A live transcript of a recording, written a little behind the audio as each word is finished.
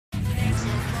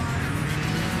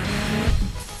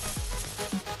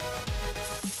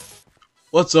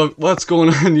What's up? What's going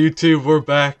on, YouTube? We're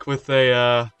back with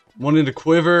a one into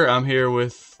Quiver. I'm here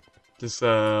with this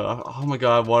oh my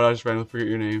god, why did I just randomly forget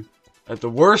your name? At the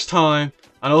worst time.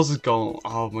 I know this is Golem.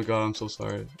 Oh my god, I'm so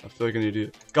sorry. I feel like an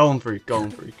idiot. GolemFreak,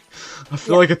 GolemFreak. I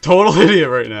feel like a total idiot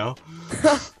right now.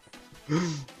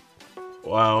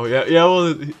 Wow, yeah,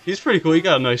 well, he's pretty cool. He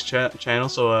got a nice channel,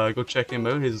 so go check him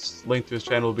out. His link to his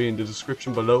channel will be in the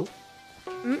description below.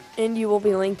 And you will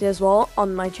be linked as well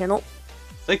on my channel.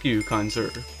 Thank you, kind sir.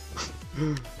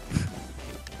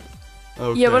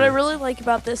 Okay. Yeah, what I really like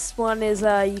about this one is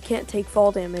you can't take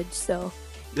fall damage, so.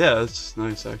 Yeah, it's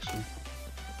nice actually.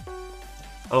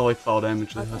 I don't like fall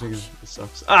damage. I think it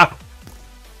sucks. Ah!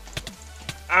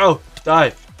 Ow!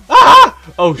 Die!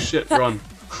 Ah! Oh shit! Run!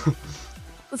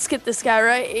 Let's get this guy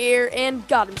right here and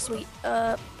got him. Sweet.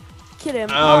 Get him.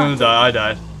 Oh, I'm gonna die. I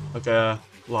died. Okay.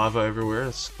 Lava everywhere.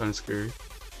 That's kind of scary.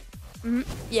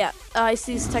 Yeah, I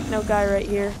see this techno guy right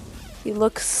here. He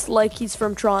looks like he's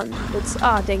from Tron. It's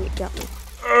dang it, got me.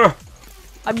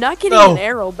 I'm not getting an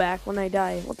arrow back when I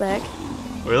die. What the heck?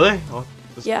 Really? Oh,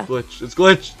 yeah. Glitch. It's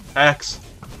glitch. Axe.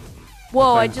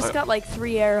 Whoa! I just got like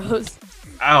 3 arrows.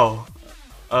 Ow!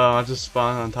 I just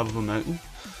spawned on top of a mountain.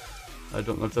 I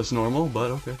don't know if that's normal, but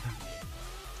okay.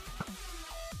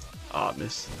 Ah,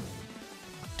 miss.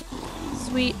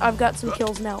 Sweet, I've got some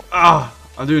kills now. Ah!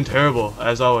 I'm doing terrible,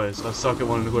 as always. I suck at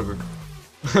one in the Quiver.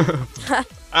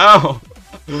 Ow!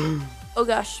 Oh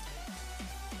gosh.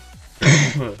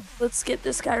 Let's get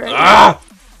this guy right Ah!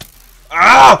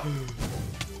 Ah!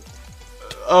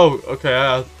 Oh, okay,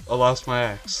 I lost my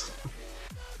axe.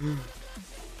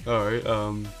 Alright,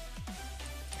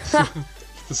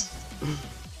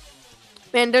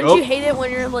 Man, don't you hate it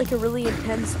when you're in like a really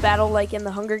intense battle like in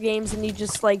the Hunger Games and you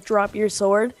just like drop your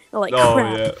sword? And, like,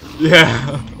 crap.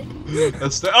 Yeah.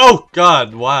 That's oh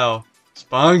god, wow.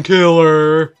 Spawn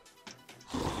killer.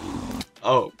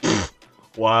 Oh, pfft.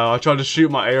 Wow, I tried to shoot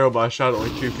my arrow, but I shot it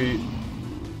like 2 feet.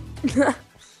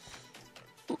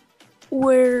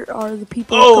 Where are the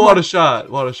people? Oh, what a shot.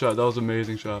 What a shot. That was an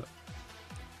amazing shot.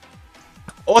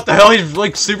 Oh, what the hell? He's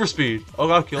like super speed. Oh,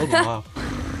 I killed him. Wow.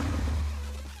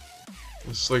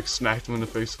 Just like smacked him in the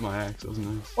face with my axe. That was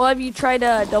nice. Well, have you tried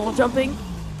double jumping?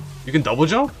 You can double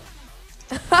jump?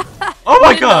 Oh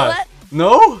my god!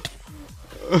 No?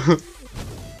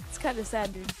 It's kind of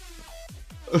sad, dude.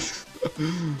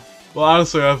 Well,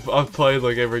 honestly, I've played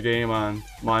like every game on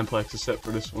Mineplex except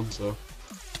for this one, so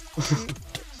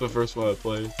it's the first one I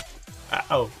played.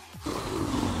 Ow!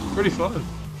 Pretty fun.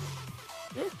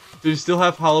 Yeah. Do you still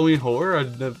have Halloween horror? I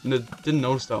didn't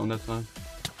notice that one that time.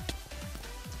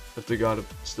 If they got it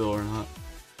still or not.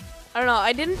 I don't know.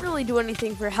 I didn't really do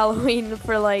anything for Halloween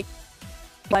for like,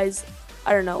 guys.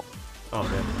 I don't know. Oh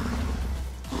yeah.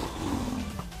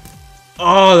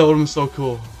 Oh, that would have been so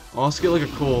cool. Let's get like a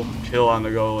cool kill on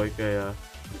the go, like a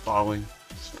falling,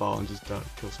 just fall and just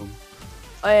kill someone.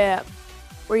 Oh yeah,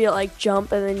 where you like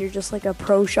jump and then you're just like a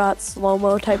pro shot slow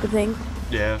mo type of thing.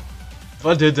 Yeah. If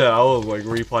I did that, I would like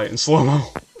replay it in slow mo.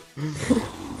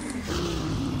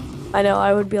 I know.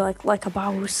 I would be like a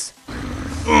boss.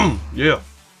 Yeah.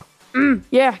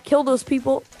 Yeah. Kill those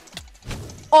people.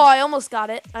 Oh, I almost got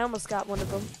it. I almost got one of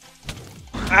them.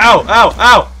 Ow! Ow!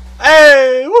 Ow!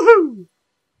 Hey! Woohoo!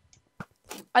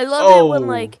 I love it when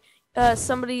like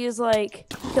somebody is like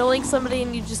killing somebody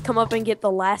and you just come up and get the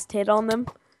last hit on them.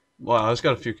 Wow, I just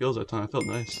got a few kills that time. I felt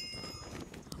nice.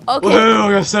 Okay. Whoa,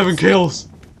 I got 7 kills.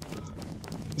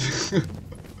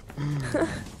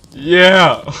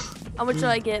 Yeah. How much did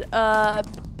I get?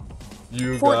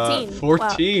 You 14. got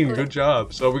 14. Wow. Good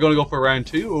job. So are we gonna go for round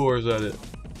 2 or is that it?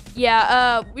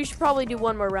 Yeah. We should probably do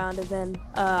one more round and then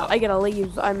I gotta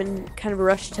leave. I'm in kind of a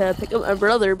rush to pick up my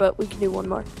brother, but we can do one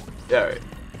more. Yeah, right.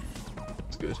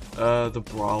 That's good. The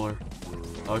brawler.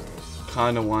 I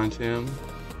kind of want him,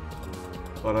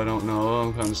 but I don't know.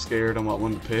 I'm kind of scared on what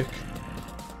one to pick.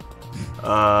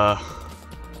 Oh,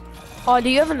 do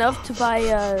you have enough to buy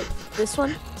this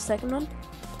one, the second one?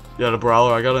 Yeah, the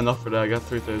brawler. I got enough for that. I got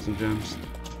 3,000 gems.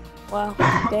 Wow.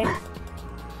 Dang.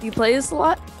 Do you play this a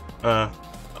lot?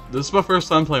 This is my first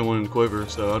time playing one in Quiver,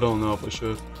 so I don't know if I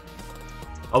should.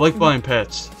 I like buying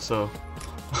pets, so.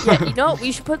 Yeah, you know what?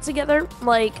 We should put together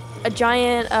like a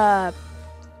giant.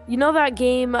 You know that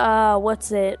game?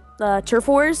 What's it? Turf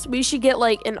Wars. We should get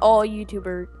like an all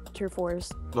YouTuber Turf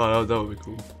Wars. Oh, that would be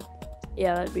cool.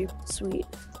 Yeah, that'd be sweet.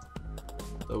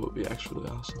 That would be actually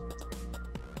awesome.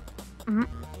 Dun,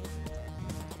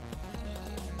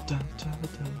 dun,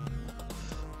 dun.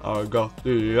 I got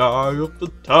the eye of the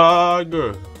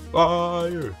tiger,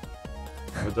 fire.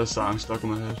 Got that song stuck in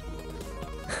my head.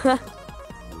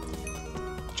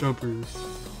 Jumpers,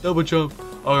 double jump.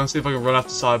 I'm gonna see if I can run off the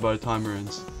side by the timer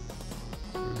ends.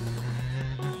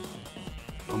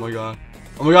 Oh my god.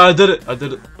 Oh my god, I did it! I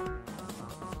did it.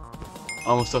 I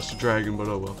almost touched the dragon, but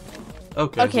oh well.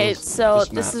 Okay. Okay, so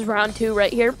this is round 2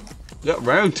 right here. Yeah,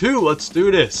 round 2. Let's do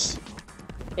this.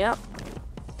 Yep.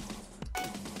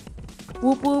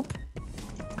 Whoop whoop.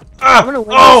 Ah! I'm gonna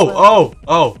win Oh!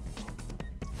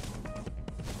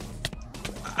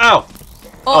 Ow!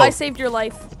 Oh, I saved your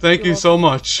life. Thank you so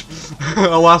much.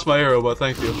 I lost my arrow, but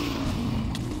thank you.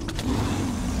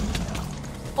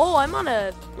 Oh, I'm on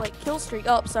a kill streak.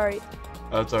 Oh, sorry.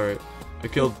 That's alright. I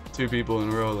killed 2 people in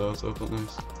a row though, so it felt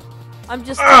nice. I'm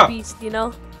just a beast, you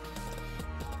know?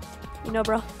 You know,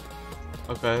 bro.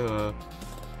 Okay,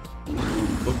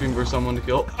 looking for someone to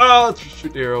kill. Ah, let's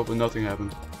shoot the arrow, but nothing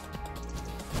happened.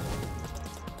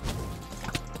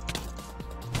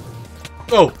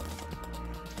 Oh!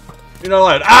 You're not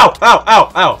allowed. Ow! Ow!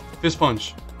 Ow! Ow! Fist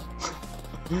punch.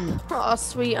 Oh,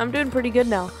 sweet. I'm doing pretty good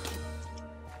now.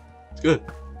 It's good.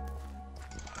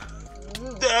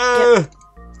 Yep.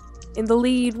 In the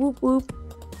lead. Whoop whoop.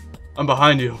 I'm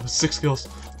behind you with 6 kills.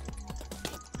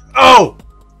 Oh!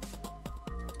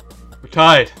 We're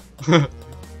tied.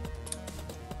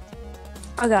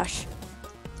 Oh gosh.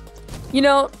 You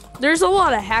know, there's a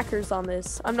lot of hackers on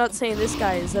this. I'm not saying this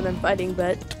guy is that I'm fighting,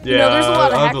 but you know, there's a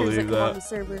lot of hackers that come on the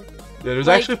server. Yeah, there's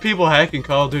actually people hacking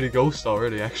Call of Duty Ghost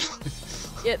already, actually.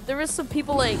 Yeah, there was some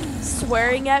people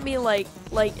swearing at me like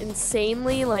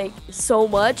insanely, so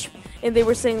much, and they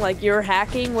were saying you're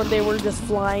hacking when they were just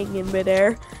flying in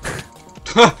midair.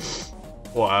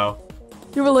 Wow.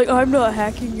 They were like, I'm not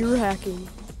hacking, you're hacking.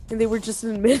 And they were just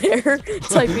in midair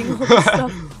typing all this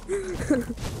stuff.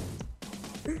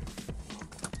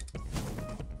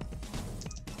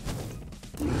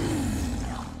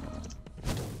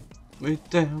 Me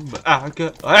down, but I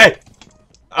got. Hey!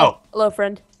 Oh. Hello,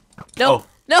 friend. No. Oh.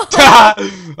 No!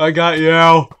 I got you.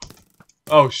 Oh,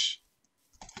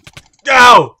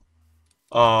 Go!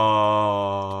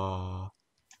 I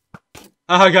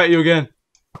got you again.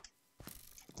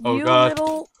 Oh, you God.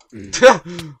 Little...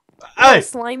 Hey!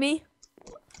 Slimy.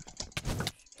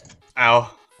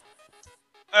 Ow.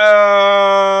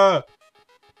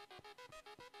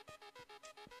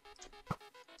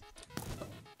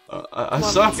 I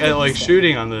suck at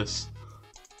shooting on this.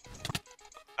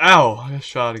 Ow! I got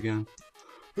shot again.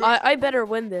 I better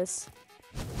win this.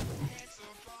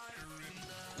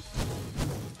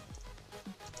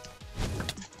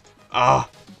 Ah.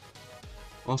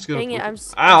 Let's get Dang it! ow!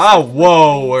 Ow!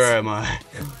 Whoa! Where am I?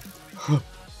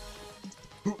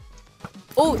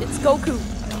 Oh, it's Goku.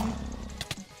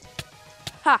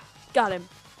 Ha! Got him.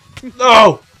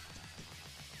 No!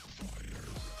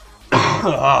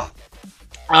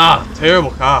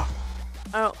 Terrible cough.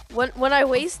 When I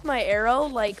waste my arrow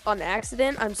on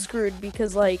accident, I'm screwed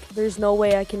because there's no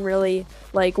way I can really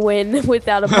win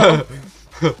without a bow.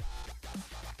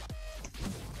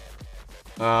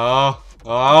 Oh.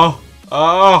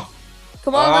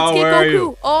 Come on, let's get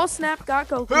Goku. Oh snap, got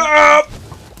Goku.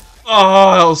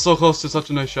 Oh, that was so close to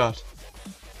such a nice shot.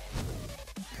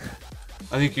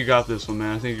 I think you got this one,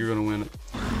 man. I think you're gonna win it.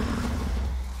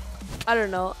 I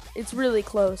don't know. It's really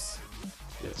close.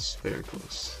 Yes, very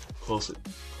close. Close.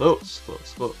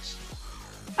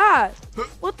 Ah!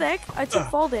 What the heck? I took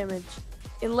fall damage.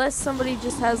 Unless somebody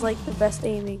just has the best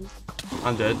aiming.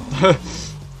 I'm dead.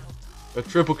 A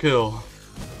triple kill.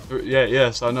 Yeah,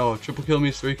 yes, I know. A triple kill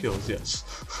means 3 kills, yes.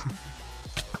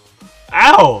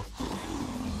 Ow!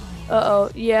 Uh-oh.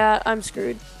 Yeah, I'm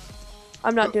screwed.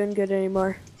 I'm not doing good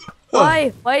anymore.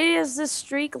 Why? Why has this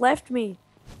streak left me?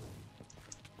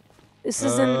 This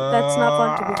isn't... That's not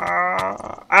fun to me.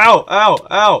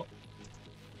 Ow!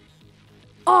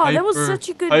 Oh, that was such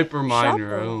a good Hyper Miner.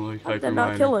 shot, I don't like How did Hyper that not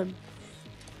Miner. kill him?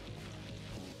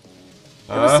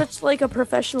 It was such a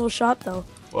professional shot, though.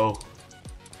 Whoa.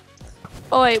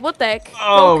 Oh wait, what the heck?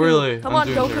 Oh, Goku. really? Come I'm on,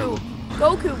 doing Goku. terrible.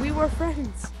 Goku, we were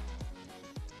friends.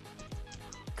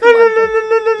 Come on,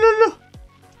 Goku.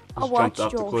 I'll watch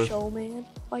your show, man.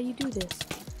 Why you do this?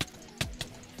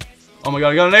 Oh my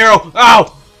god, I got an arrow!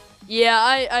 Ow! Yeah,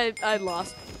 I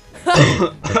lost.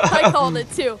 I called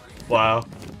it too. Wow.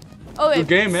 Oh wait. Good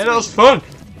game, man. That was fun.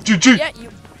 GG. Yeah, you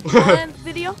wanna end the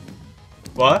video?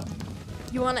 What?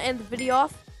 You wanna end the video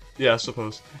off? Yeah, I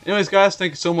suppose. Anyways, guys,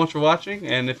 thank you so much for watching,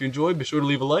 and if you enjoyed, be sure to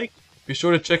leave a like. Be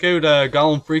sure to check out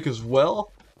GolemFreak as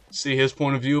well, see his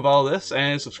point of view of all this,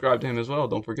 and subscribe to him as well,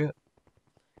 don't forget.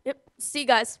 Yep, see you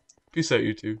guys. Peace out,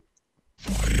 YouTube.